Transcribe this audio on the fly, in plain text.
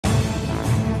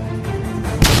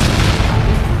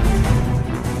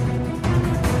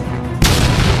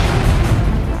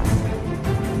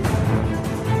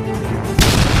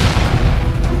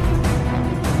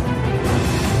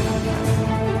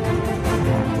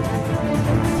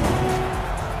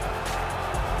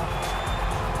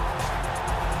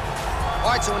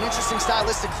interesting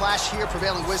stylistic clash here.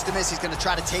 Prevailing wisdom is he's going to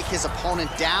try to take his opponent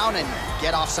down and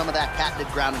get off some of that patented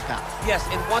ground and pound. Yes,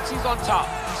 and once he's on top,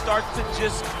 he starts to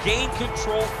just gain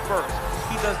control first.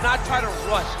 He does not try to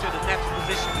rush to the next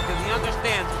position because he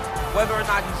understands whether or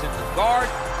not he's in the guard,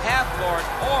 half guard,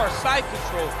 or side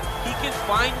control, he can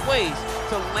find ways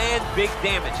to land big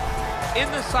damage. In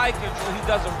the side control, he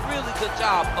does a really good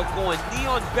job of going knee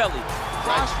on belly,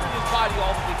 posturing his body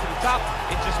all the way to the top,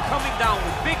 and just coming down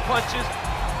with big punches.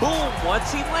 Boom,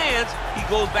 once he lands, he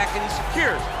goes back and he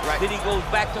secures. Then he goes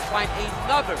back to find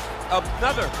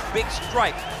another big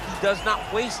strike. He does not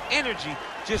waste energy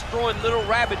just throwing little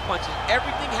rabbit punches.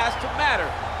 Everything has to matter,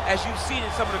 as you've seen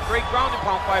in some of the great ground and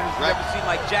pound fighters you've ever seen,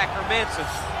 like Jack Hermanson,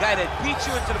 guy that beats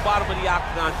you into the bottom of the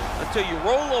octagon until you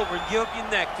roll over and give up your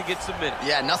neck to get submitted.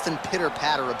 Yeah, nothing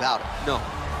pitter-patter about it. No.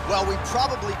 Well, we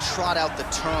probably trot out the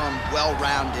term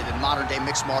well-rounded in modern-day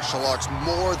mixed martial arts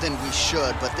more than we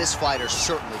should, but this fighter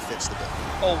certainly fits the bill.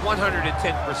 Oh, 110%.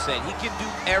 He can do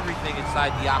everything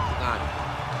inside the octagon.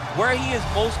 Where he is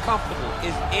most comfortable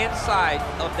is inside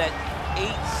of that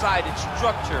 8-sided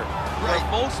structure where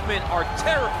most men are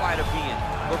terrified of being.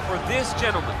 But for this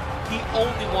gentleman, he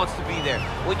only wants to be there.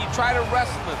 When you try to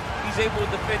wrestle him, he's able to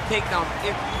defend takedowns.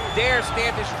 If you dare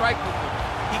stand and strike with him,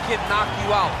 he can knock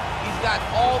you out. He's got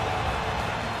all the...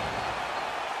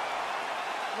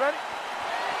 Ready?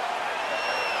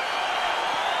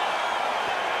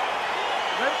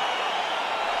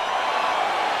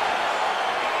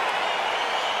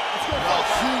 Well,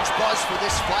 huge buzz for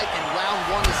this fight, and round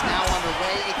one is now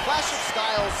underway. A clash of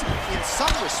styles in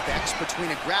some respects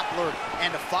between a grappler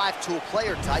and a five-tool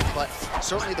player type, but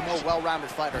certainly the more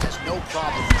well-rounded fighter has no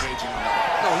problem engaging in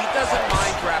that. No, he doesn't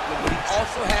mind grappling, but he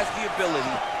also has the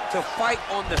ability to fight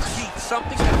on the feet,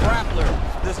 something the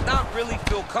grappler does not really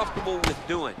feel comfortable with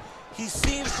doing. He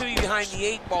seems to be behind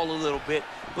the 8-ball a little bit,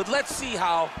 but let's see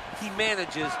how he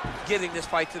manages getting this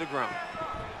fight to the ground.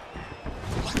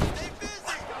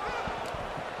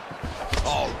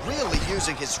 Oh, really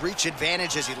using his reach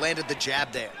advantage as he landed the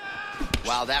jab there.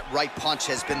 Wow, that right punch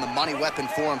has been the money weapon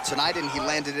for him tonight, and he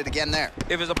landed it again there.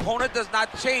 If his opponent does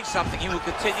not change something, he will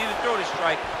continue to throw the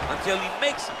strike until he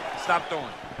makes it stop throwing.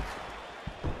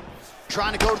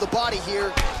 Trying to go to the body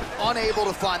here, unable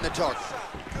to find the target.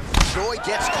 Choi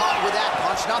gets caught with that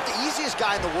punch. Not the easiest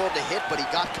guy in the world to hit, but he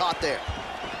got caught there.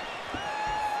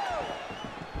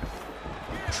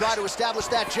 Try to establish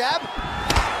that jab.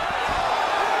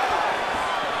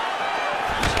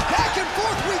 Back and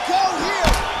forth we go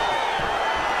here.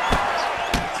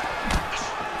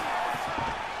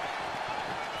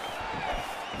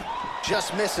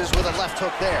 Just misses with a left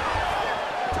hook there.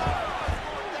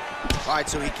 All right,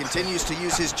 so he continues to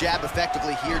use his jab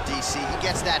effectively here, DC. He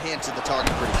gets that hand to the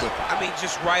target pretty quickly. I mean,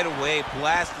 just right away,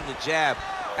 blasting the jab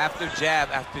after jab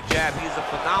after jab. He's a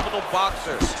phenomenal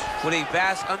boxer with a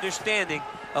vast understanding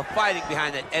of fighting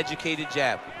behind that educated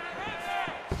jab.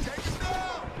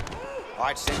 All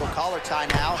right, single collar tie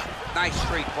now. Nice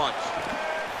straight punch.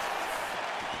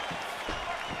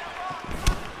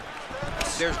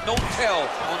 There's no tell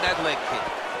on that leg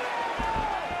kick.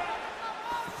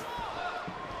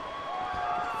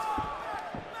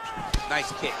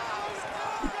 Nice kick.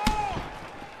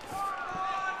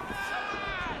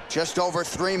 Just over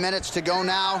 3 minutes to go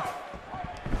now.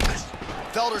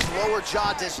 Felder's lower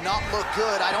jaw does not look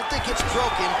good. I don't think it's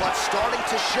broken, but starting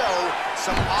to show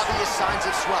some obvious signs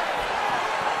of swelling.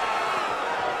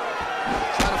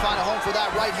 Trying to find a home for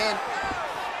that right hand.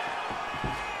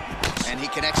 And he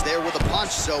connects there with a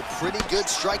punch, so pretty good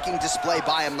striking display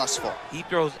by him thus far. He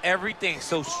throws everything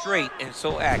so straight and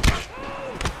so accurate.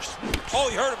 Oh,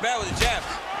 he hurt him bad with a jab.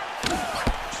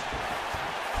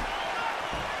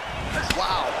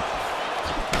 Wow.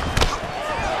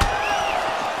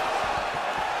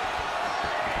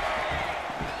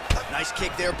 Nice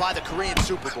kick there by the Korean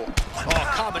Super Bowl.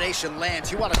 Oh, combination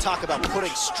lands. You want to talk about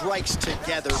putting strikes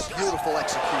together. Beautiful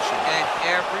execution. And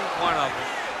every one of them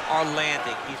are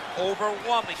landing. He's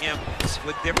overwhelming him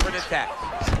with different attacks.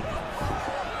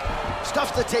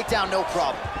 Stuffs the takedown, no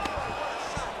problem.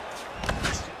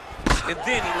 And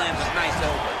then he lands a nice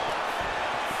elbow.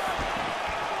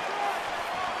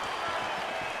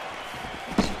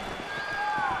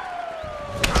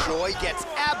 Choi gets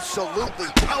absolutely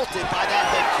pelted by that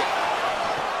head kick.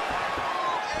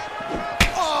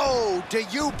 Oh, do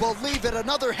you believe it?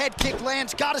 Another head kick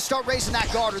lands. Got to start raising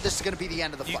that guard or this is going to be the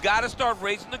end of the fight. You got to start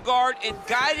raising the guard and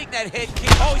guiding that head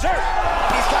kick. Oh, he's hurt.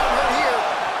 He's got him hurt here.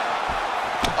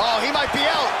 Oh, he might be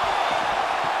out.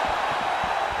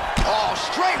 Oh,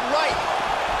 straight right.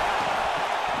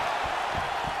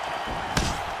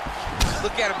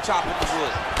 Look at him chopping the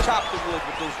wood. Chop the wood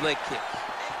with those leg kicks.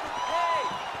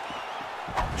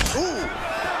 Ooh.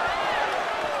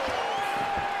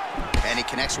 And he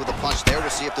connects with a punch there. We'll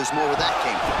see if there's more where that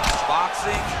came from.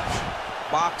 Boxing,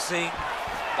 boxing,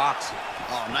 boxing.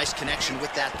 Oh, nice connection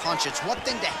with that punch. It's one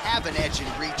thing to have an edge in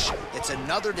reach. It's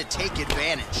another to take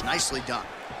advantage. Nicely done.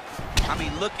 I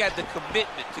mean, look at the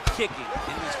commitment to kicking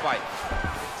in this fight.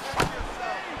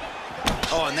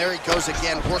 Oh, and there he goes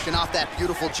again, working off that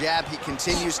beautiful jab. He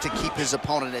continues to keep his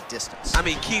opponent at distance. I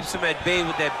mean, keeps him at bay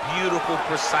with that beautiful,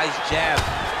 precise jab.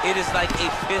 It is like a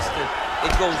piston.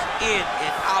 It goes in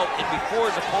and out, and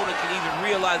before his opponent can even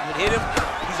realize what hit him,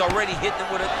 he's already hitting him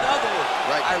with another one.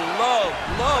 Right. I love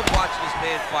watching this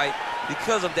man fight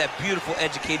because of that beautiful,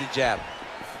 educated jab.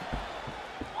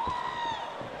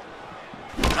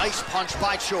 Nice punch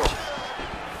by Choi.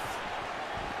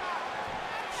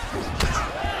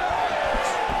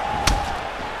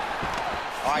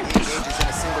 All right, he engages in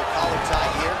a single collar tie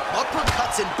here.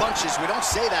 Uppercuts and bunches. We don't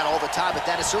say that all the time, but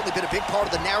that has certainly been a big part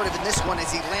of the narrative in this one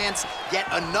as he lands yet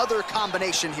another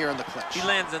combination here in the clinch. He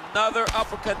lands another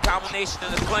uppercut combination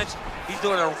in the clinch. He's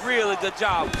doing a really good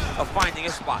job of finding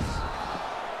his spots.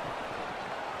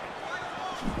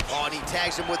 Oh, and he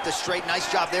tags him with the straight. Nice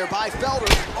job there by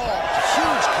Felder. Oh,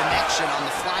 huge connection on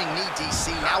the flying knee,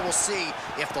 DC. Now we'll see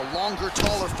if the longer,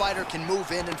 taller fighter can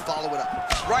move in and follow it up.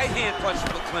 Right hand punch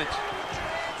from the clinch.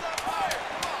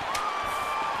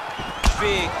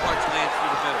 Big punch lands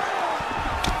through the middle.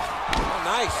 Oh,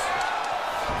 nice.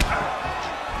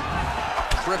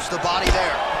 Grips the body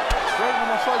there.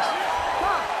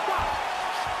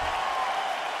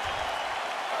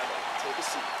 Take a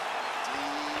seat.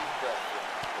 Deep breath.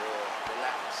 Good.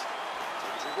 Relax.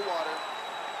 Take a drink of water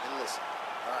and listen.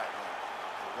 All right, man.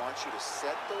 I want you to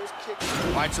set those kicks.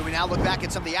 All right, so we now look back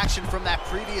at some of the action from that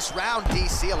previous round,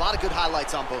 DC. A lot of good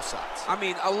highlights on both sides. I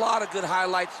mean, a lot of good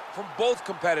highlights from both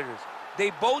competitors. They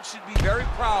both should be very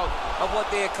proud of what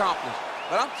they accomplished.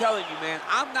 But I'm telling you, man,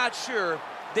 I'm not sure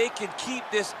they can keep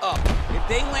this up. If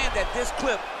they land at this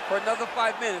clip for another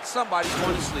 5 minutes, somebody's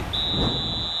going to sleep.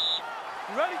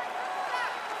 You ready?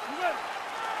 You ready?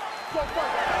 Go, go.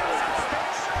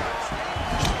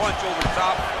 Punch over the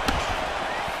top.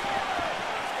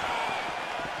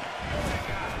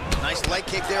 Nice leg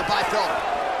kick there by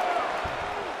Felder.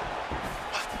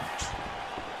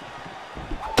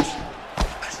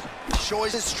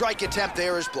 Choi's strike attempt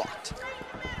there is blocked.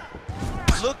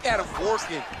 Look at him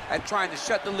working at trying to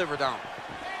shut the liver down.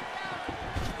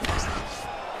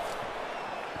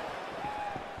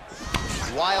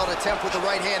 Wild attempt with the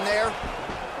right hand there.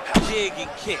 Dig and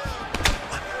kick.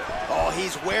 Oh,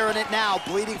 he's wearing it now,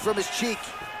 bleeding from his cheek.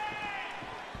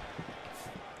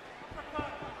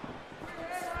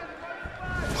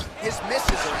 His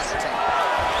misses are entertaining.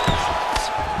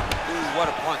 Ooh, what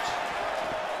a punch.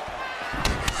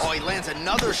 Oh, he lands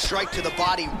another strike to the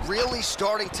body, really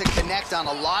starting to connect on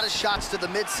a lot of shots to the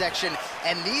midsection,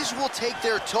 and these will take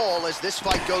their toll as this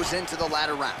fight goes into the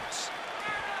latter rounds.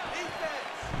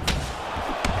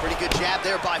 Pretty good jab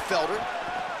there by Felder.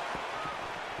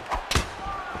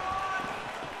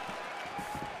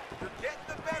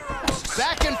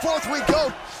 Back and forth we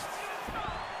go.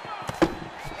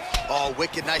 Oh,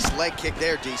 wicked nice leg kick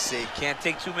there, DC. Can't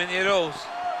take too many of those.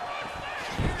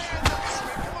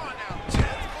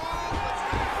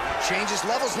 Changes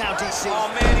levels now, DC. Oh,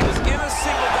 man, he was in a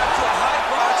single, got to a high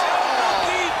crotch.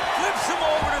 He flips him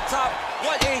over the top.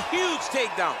 What a huge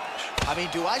takedown. I mean,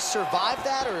 do I survive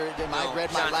that, or am I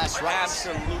read my last rights?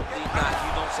 Absolutely not.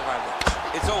 You don't survive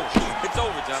that. It's over. It's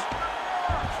over, John.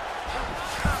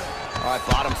 All right,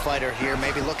 bottom fighter here,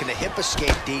 maybe looking to hip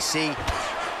escape, DC.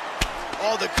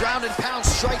 Oh, the ground and pound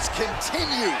strikes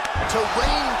continue to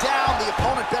rain down. The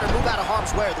opponent better move out of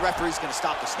harm's way or the referee's going to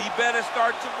stop this. He better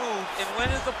start to move, and when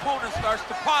his opponent starts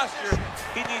to posture,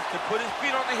 he needs to put his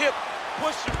feet on the hip,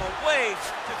 push him away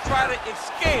to try to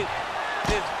escape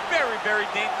this very, very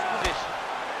dangerous position.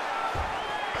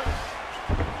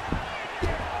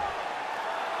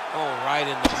 Oh, right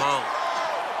in the mount.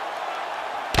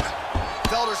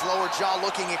 Felder's lower jaw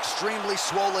looking extremely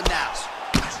swollen now.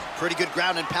 Pretty good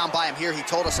ground and pound by him here. He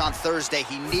told us on Thursday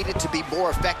he needed to be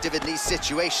more effective in these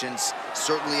situations.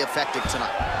 Certainly effective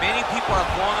tonight. Many people have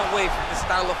gone away from this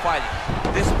style of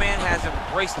fighting. This man has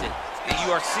embraced it, and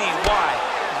you are seeing why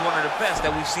he's one of the best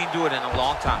that we've seen do it in a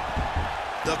long time.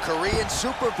 The Korean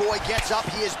Superboy gets up.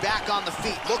 He is back on the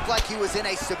feet. Looked like he was in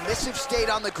a submissive state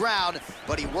on the ground,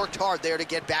 but he worked hard there to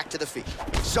get back to the feet.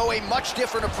 So a much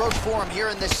different approach for him here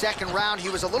in this second round. He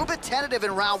was a little bit tentative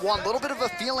in round one, a little bit of a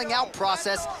feeling out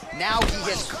process. Now he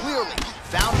has clearly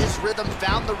found his rhythm,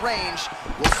 found the range.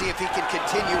 We'll see if he can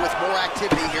continue with more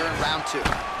activity here in round two.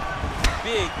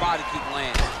 Big body kick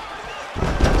land.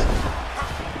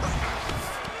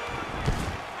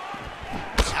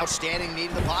 Outstanding knee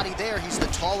to the body there. He's the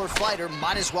taller fighter.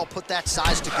 Might as well put that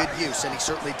size to good use, and he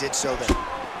certainly did so there.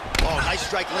 Oh, nice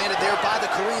strike landed there by the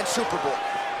Korean Superboy.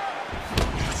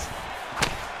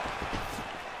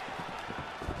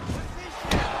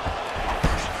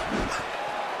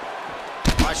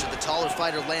 All right, so the taller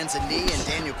fighter lands a knee, and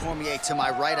Daniel Cormier to my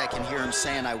right, I can hear him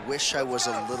saying, I wish I was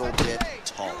a little bit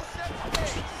taller.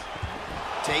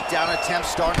 Takedown attempt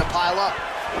starting to pile up.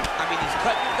 I mean, he's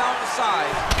cutting him down the side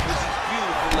with his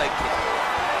beautiful leg kick.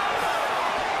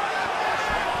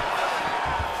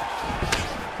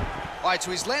 All right,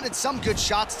 so he's landed some good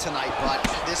shots tonight, but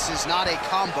this is not a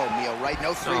combo meal, right?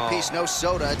 No three-piece, no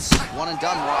soda. It's one and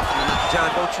done more often than not.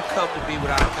 John, don't you come to me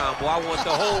without a combo. I want the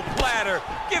whole platter.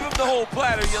 Give him the whole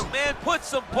platter, young man. Put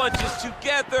some punches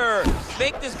together.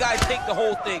 Make this guy take the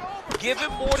whole thing. Give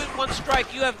him more than one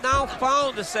strike. You have now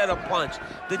found a setup punch.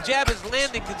 The jab is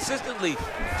landing consistently.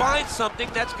 Find something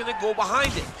that's going to go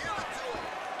behind it.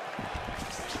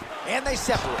 And they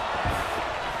separate.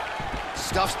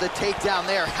 Stuffs the takedown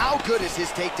there. How good is his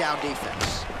takedown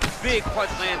defense? Big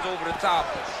punch lands over the top.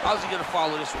 How's he going to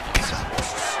follow this one?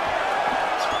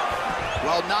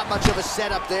 Well, not much of a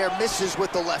setup there. Misses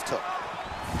with the left hook.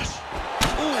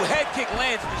 Ooh, head kick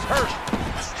lands and he's hurt.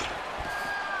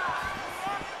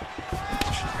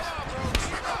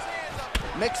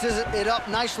 Mixes it up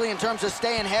nicely in terms of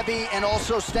staying heavy and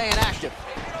also staying active.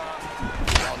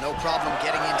 Well, no problem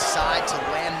getting inside to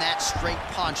land that straight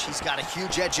punch. He's got a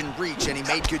huge edge and reach, and he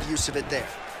made good use of it there.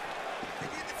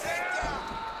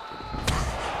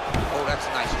 Oh, that's a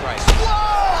nice strike.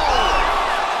 Whoa!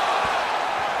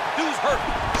 Dude's hurt.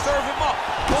 Serve him up.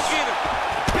 Go get him.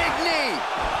 Big knee.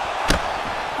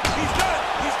 He's done.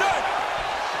 He's done.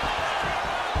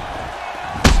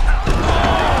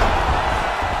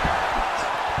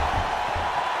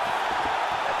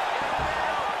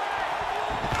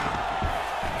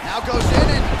 Now goes in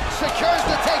and secures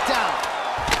the takedown.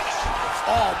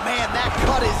 Oh, man, that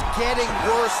cut is getting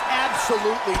worse.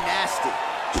 Absolutely nasty.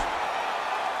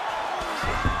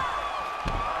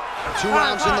 2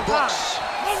 rounds in the books.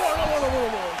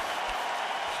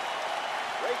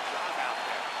 Great job out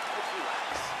there. Let's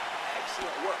relax.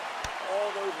 Excellent work.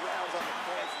 All those rounds on the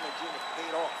pants in the gym have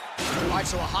paid off. All right,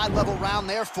 so a high-level round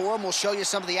there for him. We'll show you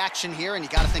some of the action here, and you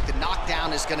got to think the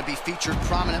knockdown is going to be featured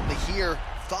prominently here.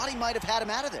 Thought he might have had him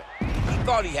out of there. He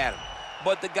thought he had him,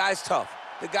 but the guy's tough.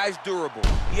 The guy's durable.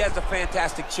 He has a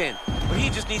fantastic chin, but he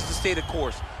just needs to stay the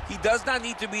course. He does not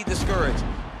need to be discouraged.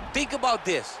 Think about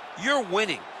this. You're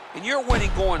winning, and you're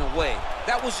winning going away.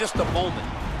 That was just a moment.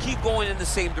 Keep going in the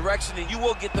same direction, and you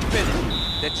will get the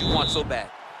finish that you want so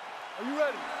bad. Are you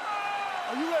ready?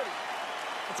 Are you ready?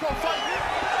 Let's go fight.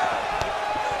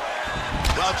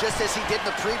 Well, just as he did in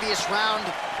the previous round,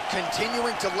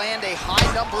 continuing to land a high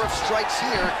number of strikes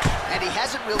here, and he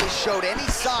hasn't really showed any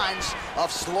signs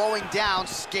of slowing down.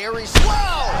 Scary. Whoa!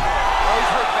 Oh,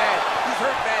 he's hurt bad. He's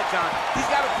hurt bad, John. He's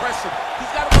got to press him.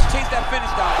 He's got to chase that finish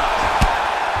down now.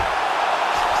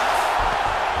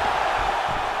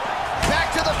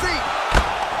 Back to the feet.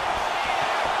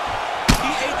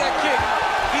 He ate that kick.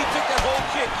 He took that whole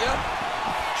kick, yeah?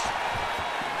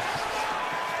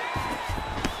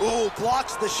 Ooh,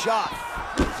 blocks the shot.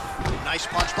 Nice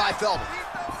punch by Feldman.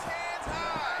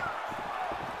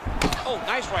 Oh,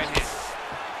 nice right hand.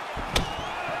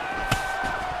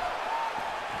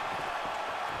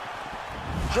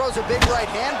 Throws a big right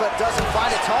hand, but doesn't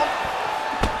find its home.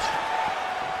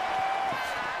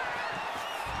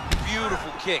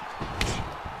 Beautiful kick.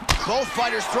 Both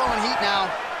fighters throwing heat now.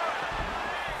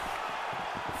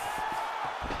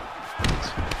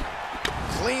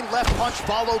 Clean left punch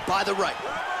followed by the right.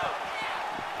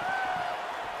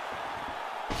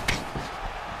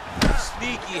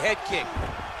 Sneaky head kick.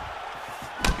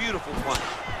 Beautiful punch.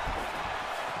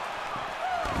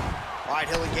 All right,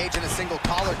 he'll engage in a single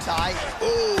collar tie.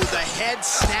 Oh, the head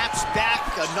snaps back.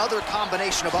 Another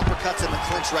combination of uppercuts and the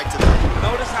clinch right to the head.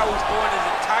 Notice how he's throwing his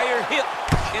entire hip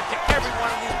into every one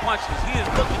of these punches. He is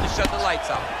looking to shut the lights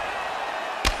out.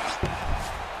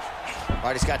 All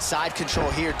right, he's got side control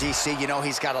here, DC. You know,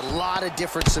 he's got a lot of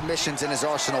different submissions in his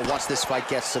arsenal once this fight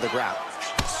gets to the ground.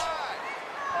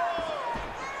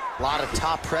 A lot of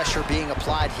top pressure being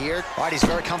applied here. All right, he's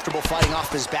very comfortable fighting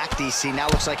off his back, DC. Now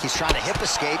looks like he's trying to hip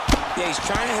escape. Yeah, he's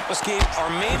trying to hip escape or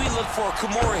maybe look for a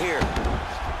Kimura here.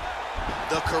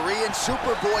 The Korean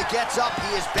Superboy gets up.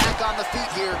 He is back on the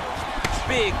feet here.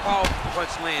 Big, powerful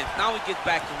punch lands. Now he gets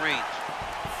back to range.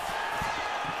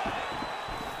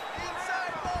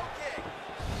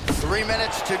 3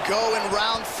 minutes to go in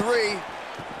round 3.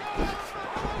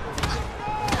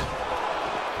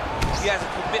 He has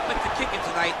a commitment to kicking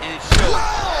tonight, and it shows.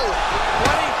 Whoa!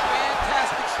 What a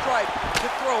fantastic strike to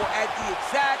throw throw at the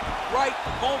exact right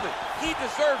moment. He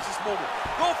deserves this moment.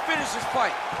 Go finish this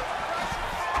fight.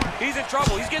 He's in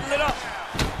trouble. He's getting lit up.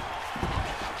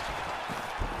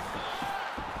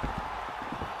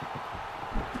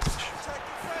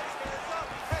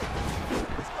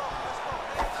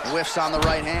 Whiffs on the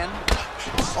right hand.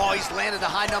 Oh, he's landed a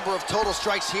high number of total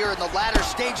strikes here in the latter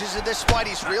stages of this fight.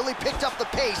 He's really picked up the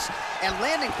pace and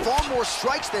landing far more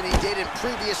strikes than he did in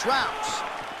previous rounds.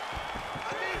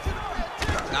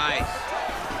 Nice.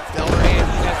 And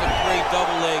he has a great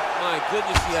double leg. My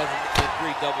goodness, he has a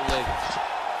great double leg.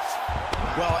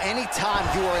 Well, anytime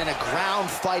you are in a ground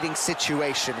fighting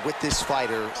situation with this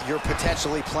fighter, you're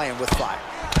potentially playing with fire.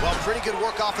 Well, pretty good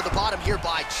work off of the bottom here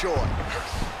by Choi.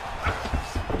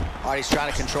 All right, he's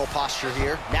trying to control posture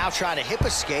here. Now trying to hip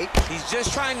escape. He's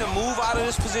just trying to move out of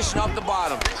this position off the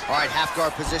bottom. All right, half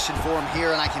guard position for him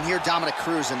here, and I can hear Dominic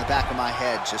Cruz in the back of my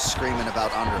head just screaming about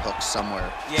underhooks somewhere.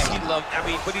 Yeah, he loved,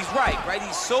 but he's right?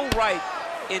 He's so right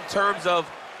in terms of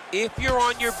if you're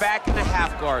on your back in the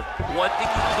half guard, one thing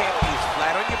you can't be is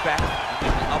flat on your back. You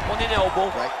need to be up on an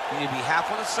elbow. Right. You need to be half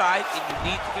on the side, and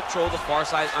you need to control the far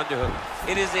side underhook.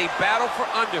 It is a battle for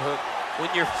underhook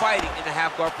when you're fighting in the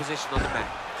half guard position on the mat.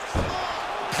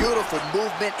 Beautiful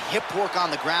movement, hip work on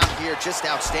the ground here, just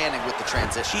outstanding with the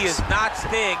transition. He is not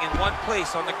staying in one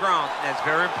place on the ground, and that's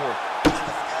very important.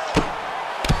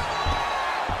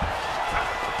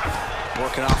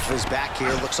 Working off of his back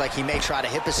here, looks like he may try to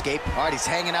hip escape. All right, he's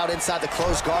hanging out inside the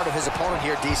closed guard of his opponent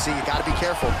here, DC. You gotta be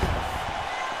careful.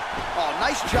 Oh,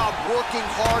 nice job working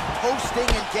hard, posting,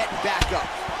 and getting back up.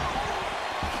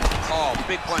 Oh,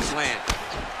 big punch land.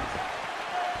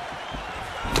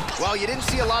 Well, you didn't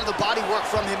see a lot of the body work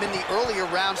from him in the earlier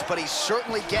rounds, but he's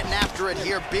certainly getting after it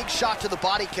here. Big shot to the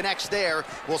body connects there.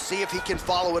 We'll see if he can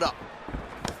follow it up.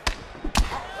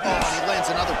 Oh, and he lands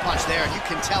another punch there, and you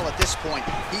can tell at this point,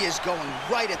 he is going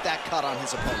right at that cut on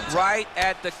his opponent. Right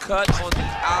at the cut on the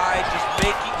eye, just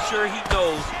making sure he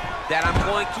knows that I'm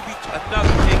going to be another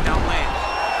takedown land.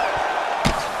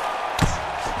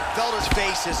 Felder's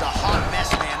face is a hot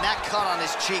mess, man. That cut on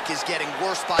his cheek is getting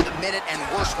worse by the minute and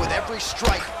worse with every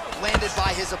strike landed by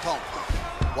his opponent.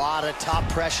 A lot of top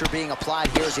pressure being applied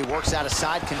here as he works out of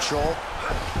side control.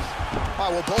 All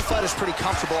right, well, both fighters pretty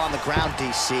comfortable on the ground,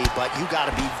 DC, but you got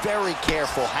to be very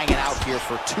careful hanging out here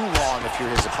for too long if you're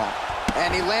his opponent.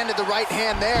 And he landed the right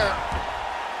hand there.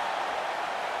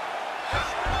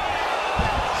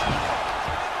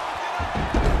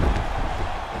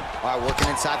 All right, working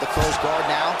inside the closed guard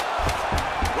now.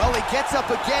 Well, he gets up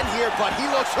again here, but he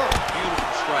looks hurt.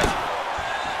 Beautiful strike.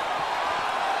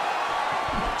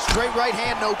 Straight right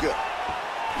hand, no good.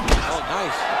 Oh,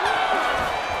 nice.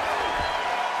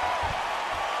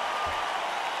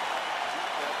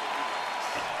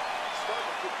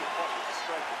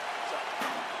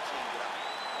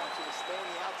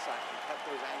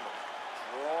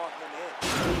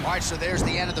 All right, so there's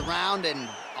the end of the round, and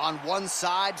on one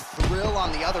side, thrill,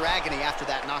 on the other, agony after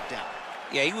that knockdown.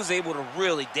 Yeah, he was able to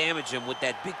really damage him with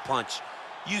that big punch.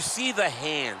 You see the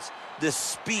hands, the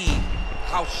speed,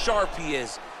 how sharp he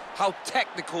is, how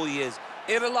technical he is.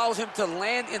 It allows him to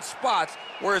land in spots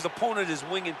where his opponent is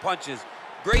winging punches.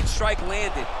 Great strike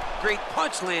landed, great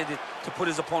punch landed to put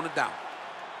his opponent down.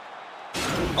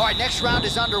 All right, next round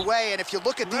is underway, and if you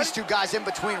look at these two guys in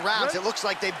between rounds, it looks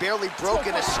like they've barely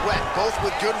broken a sweat, both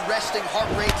with good resting heart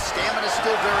rate, stamina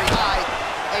still very high,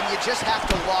 and you just have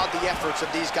to laud the efforts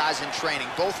of these guys in training.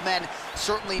 Both men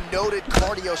certainly noted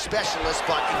cardio specialists,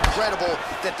 but incredible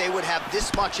that they would have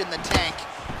this much in the tank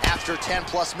after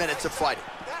 10+ minutes of fighting.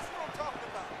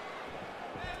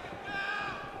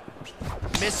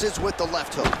 Misses with the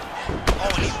left hook.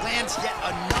 Oh, and he lands yet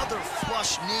another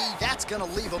flush knee. That's gonna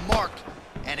leave a mark.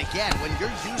 And again, when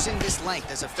you're using this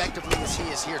length as effectively as he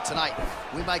is here tonight,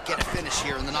 we might get a finish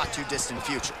here in the not too distant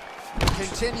future.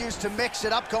 Continues to mix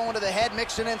it up, going to the head,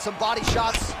 mixing in some body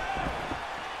shots.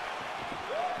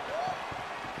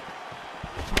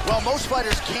 Well, most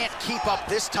fighters can't keep up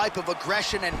this type of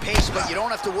aggression and pace, but you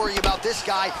don't have to worry about this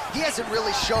guy. He hasn't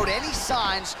really showed any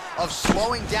signs of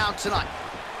slowing down tonight.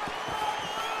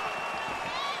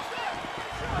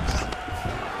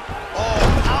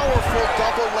 Powerful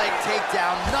double leg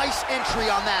takedown. Nice entry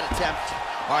on that attempt.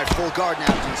 All right, full guard now,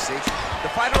 DC.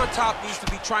 The fighter on top needs to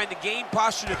be trying to gain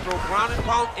posture to throw ground and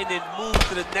pound and then move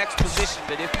to the next position.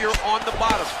 But if you're on the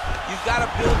bottom, you've got to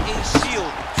build a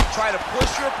shield to try to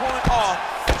push your opponent off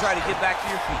and try to get back to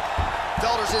your feet.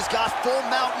 Felders has got full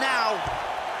mount now.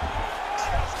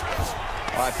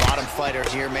 All right, bottom fighter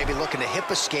here, maybe looking to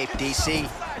hip escape, DC.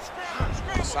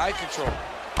 Side control.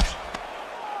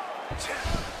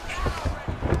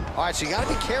 All right, so you got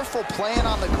to be careful playing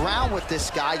on the ground with this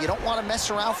guy. You don't want to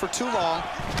mess around for too long.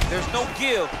 There's no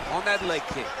give on that leg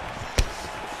kick.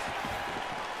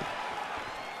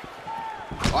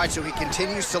 All right, so he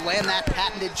continues to land that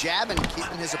patented jab and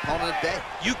keeping his opponent at bay.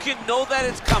 You can know that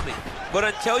it's coming, but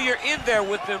until you're in there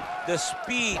with him, the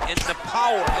speed and the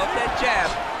power of that jab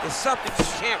is something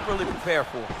you can't really prepare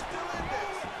for.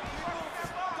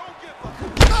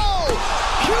 Oh,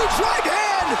 huge right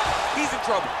hand! He's in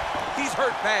trouble. He's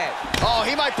hurt bad. Oh,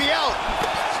 he might be out.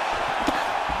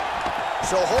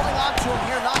 So holding on to him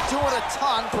here, not doing a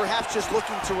ton, perhaps just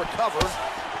looking to recover.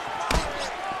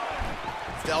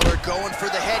 Felder going for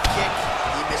the head kick.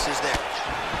 He misses there.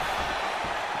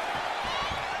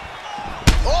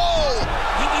 Oh!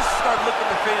 He needs to start looking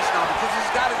to finish now because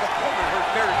he's got his opponent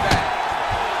hurt very bad.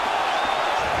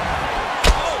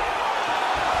 Oh!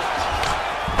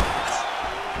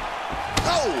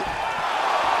 Oh!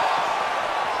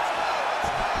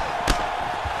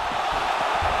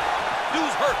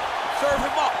 Dude's hurt. Serve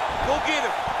him up. Go get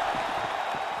him.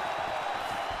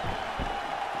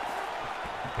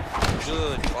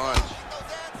 Good punch.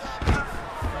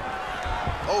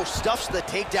 Oh, stuffs the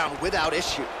takedown without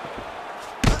issue.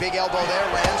 Big elbow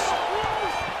there, lands.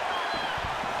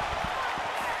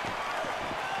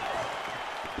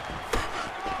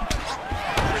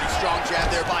 Pretty strong jab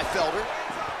there by Felder.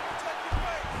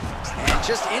 And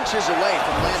just inches away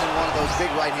from landing one of those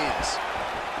big right hands.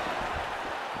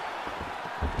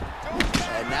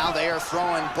 And now they are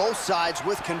throwing both sides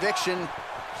with conviction.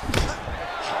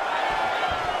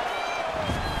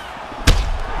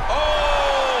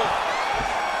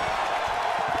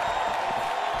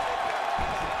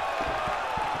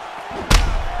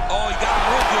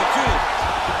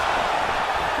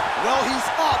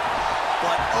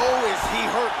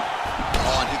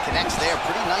 Connects there,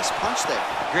 pretty nice punch there.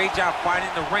 Great job finding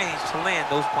the range to land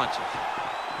those punches.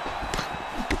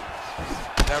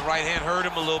 That right hand hurt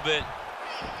him a little bit.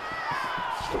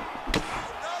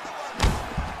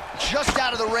 Just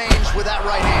out of the range with that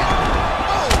right hand.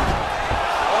 Oh!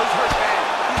 Oh, he's hurt bad.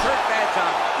 He's hurt bad,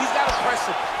 John. He's got to press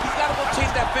him. He's got to go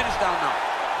chase that finish down now.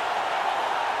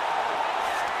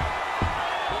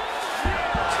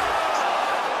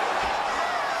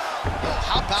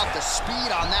 How about the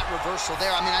speed on that reversal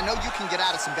there? I mean, I know you can get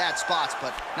out of some bad spots,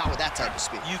 but not with that type of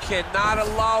speed. You cannot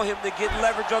allow him to get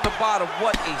leverage on the bottom.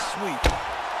 What a sweep.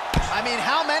 I mean,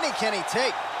 how many can he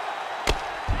take?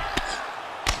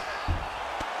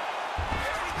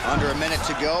 Under a minute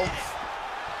to go.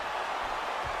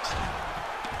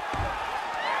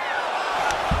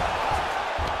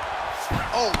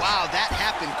 Oh, wow, that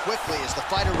happened quickly as the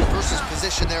fighter reverses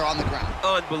position there on the ground.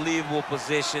 Unbelievable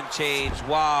position change.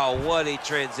 Wow, what a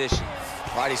transition.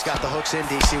 All right, he's got the hooks in,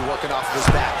 DC, working off of his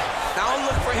back. Now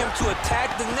look for him to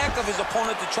attack the neck of his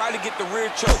opponent to try to get the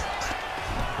rear choke.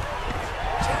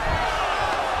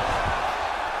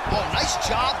 Oh, nice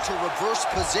job to reverse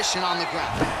position on the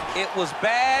ground. It was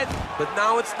bad, but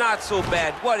now it's not so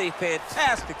bad. What a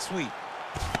fantastic sweep.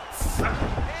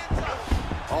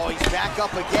 Oh, he's back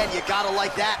up again. You gotta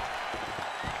like that.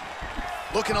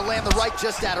 Looking to land the right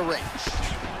just out of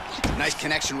range. Nice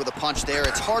connection with a punch there.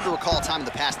 It's hard to recall a time in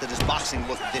the past that his boxing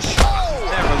looked this sharp. Oh,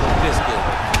 never looked this good.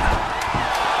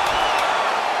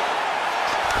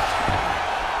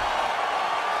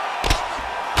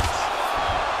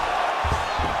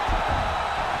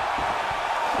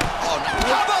 Oh, no.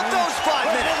 How about those 5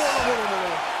 minutes?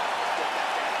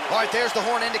 All right, there's the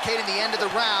horn indicating the end of the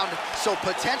round. So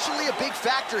potentially a big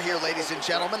factor here, ladies and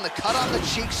gentlemen. The cut on the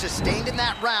cheek sustained in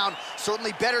that round.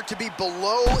 Certainly better to be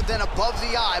below than above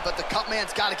the eye, but the cut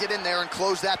man's got to get in there and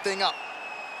close that thing up.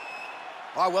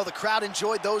 All right, well, the crowd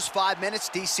enjoyed those 5 minutes.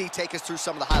 DC, take us through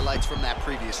some of the highlights from that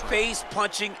previous round. Face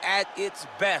punching at its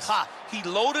best. Ha. He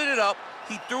loaded it up.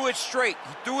 He threw it straight.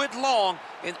 He threw it long.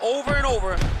 And over,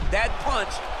 that punch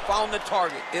found the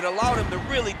target. It allowed him to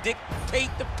really dictate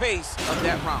the pace of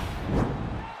that round.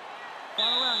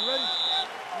 Final round, you ready?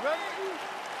 You ready?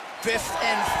 Fifth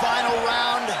and final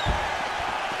round.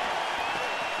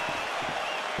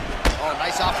 Oh,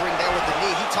 nice offering there with the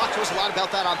knee. He talked to us a lot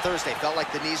about that on Thursday. Felt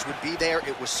like the knees would be there.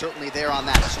 It was certainly there on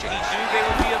that exchange. He knew they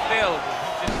would be available.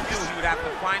 He just knew he would have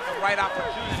to find the right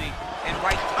opportunity and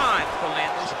right time to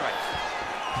land those strikes.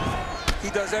 He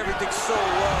does everything so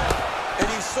well, and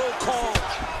he's so calm.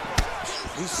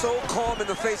 He's so calm in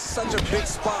the face of such a big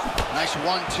spot. Nice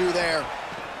 1-2 there.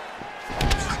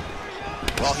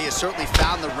 Well, he has certainly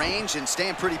found the range and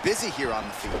staying pretty busy here on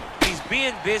the field. He's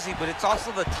being busy, but it's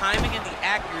also the timing and the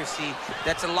accuracy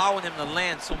that's allowing him to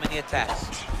land so many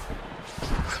attacks.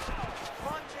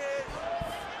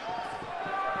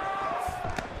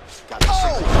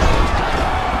 Oh!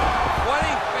 What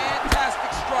a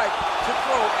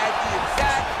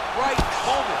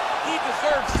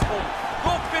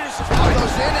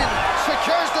goes in and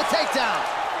secures the takedown.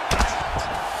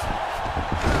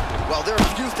 Well, there are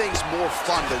few things more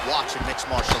fun to watch in mixed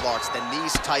martial arts than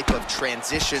these type of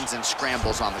transitions and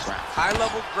scrambles on the ground.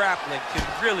 High-level grappling can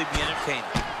really be entertaining.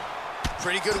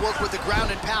 Pretty good work with the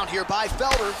ground and pound here by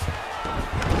Felder.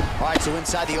 All right, so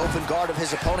inside the open guard of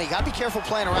his opponent. You gotta be careful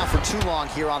playing around for too long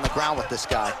here on the ground with this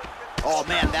guy. Oh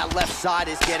man, that left side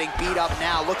is getting beat up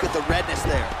now. Look at the redness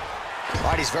there. All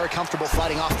right, he's very comfortable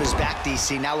fighting off his back,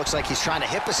 DC. Now looks like he's trying to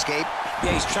hip escape.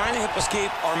 Yeah, he's trying to hip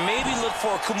escape or maybe look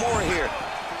for a Kimura here.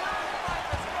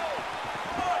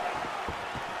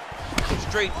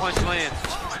 Straight punch lands.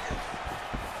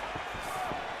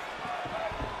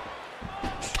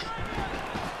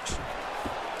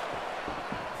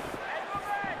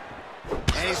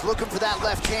 And he's looking for that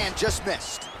left hand, just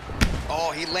missed.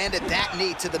 Oh, he landed that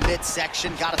knee to the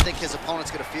midsection. Got to think his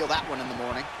opponent's going to feel that one in the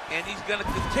morning. And he's going to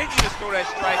continue to throw that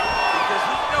strike because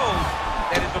he knows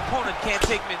that his opponent can't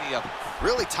take many of them.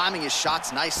 Really timing his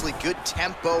shots nicely. Good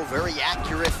tempo, very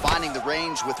accurate, finding the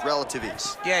range with relative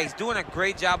ease. Yeah, he's doing a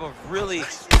great job of really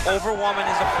overwhelming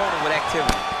his opponent with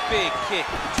activity. Big kick.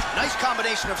 Nice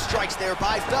combination of strikes there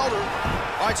by Felder.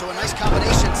 All right, so a nice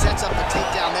combination sets up the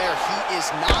takedown there. He is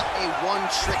not a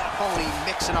one-trick pony,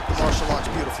 mixing up the martial arts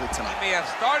beautifully tonight. He may have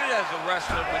started as a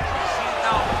wrestler, but you see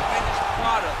now the finished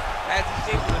product as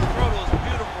he's able to throw those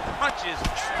beautiful punches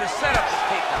to set up his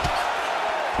takedown.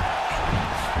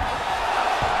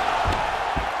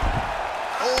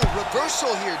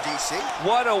 Reversal here, DC.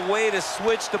 What a way to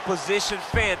switch the position.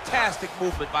 Fantastic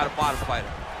movement by the bottom fighter.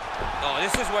 Oh,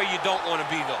 this is where you don't want to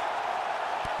be, though.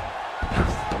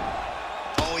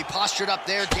 Oh, he postured up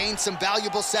there, gained some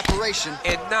valuable separation.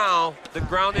 And now the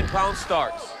ground and pound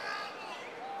starts.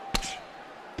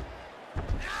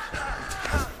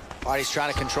 All right, he's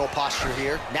trying to control posture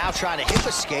here. Now trying to hip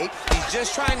escape. He's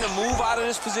just trying to move out of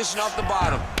this position off the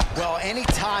bottom. Well,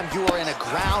 anytime you are in a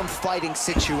ground fighting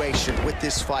situation with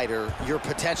this fighter, you're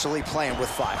potentially playing with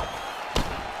fire.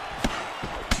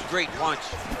 Great punch.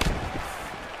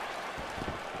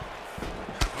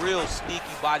 Real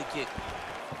sneaky body kick.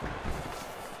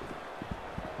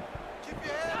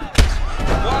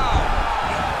 Wow.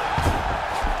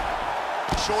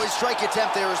 Choi's strike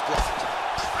attempt there is blocked.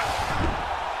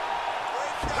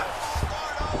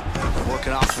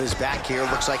 Working off of his back here.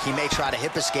 Looks like he may try to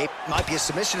hip escape. Might be a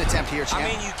submission attempt here, champ. I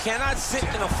mean, you cannot sit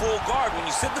in a full guard. When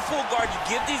you sit in the full guard, you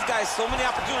give these guys so many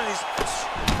opportunities.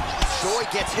 Choi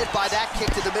gets hit by that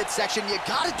kick to the midsection. You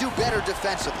got to do better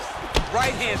defensively.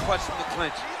 Right hand punch from the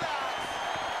clinch.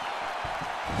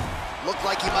 Looked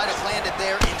like he might have landed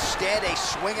there. Instead, a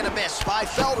swing and a miss by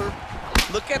Felder.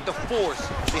 Look at the force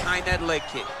behind that leg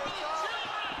kick.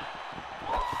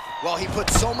 Well, he put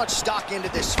so much stock into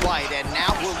this fight, and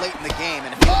now we're late in the game.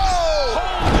 And if he... Oh!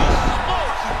 Holy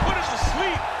smokes, he put us to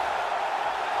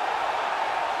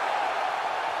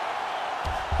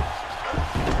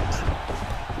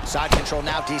sleep. Side control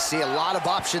now, DC. A lot of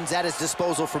options at his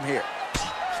disposal from here.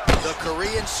 The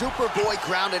Korean Superboy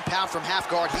ground and pound from half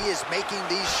guard. He is making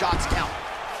these shots count.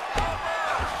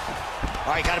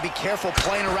 All right, got to be careful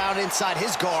playing around inside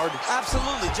his guard.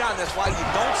 Absolutely, John. That's why you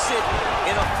don't sit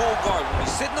in a full guard. When you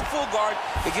sit in the full guard,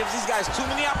 it gives these guys too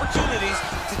many opportunities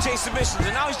to chase submissions.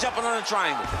 And now he's jumping on a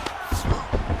triangle.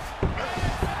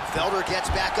 Felder gets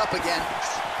back up again.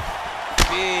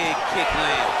 Big kick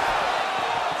land.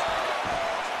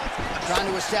 Trying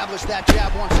to establish that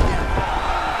jab once again.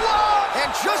 Whoa!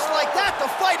 And just like that, the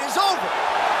fight is over.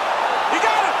 He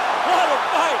got him! What a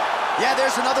fight! Yeah,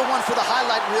 there's another one for the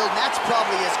highlight reel, and that's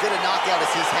probably as good a knockout as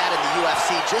he's had in the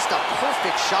UFC. Just a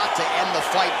perfect shot to end the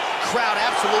fight. Crowd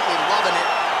absolutely loving it.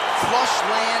 Flush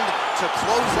land to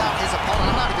close out his opponent.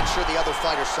 I'm not even sure the other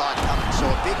fighter saw it coming, so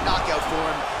a big knockout for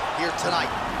him here tonight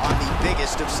on the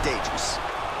biggest of stages.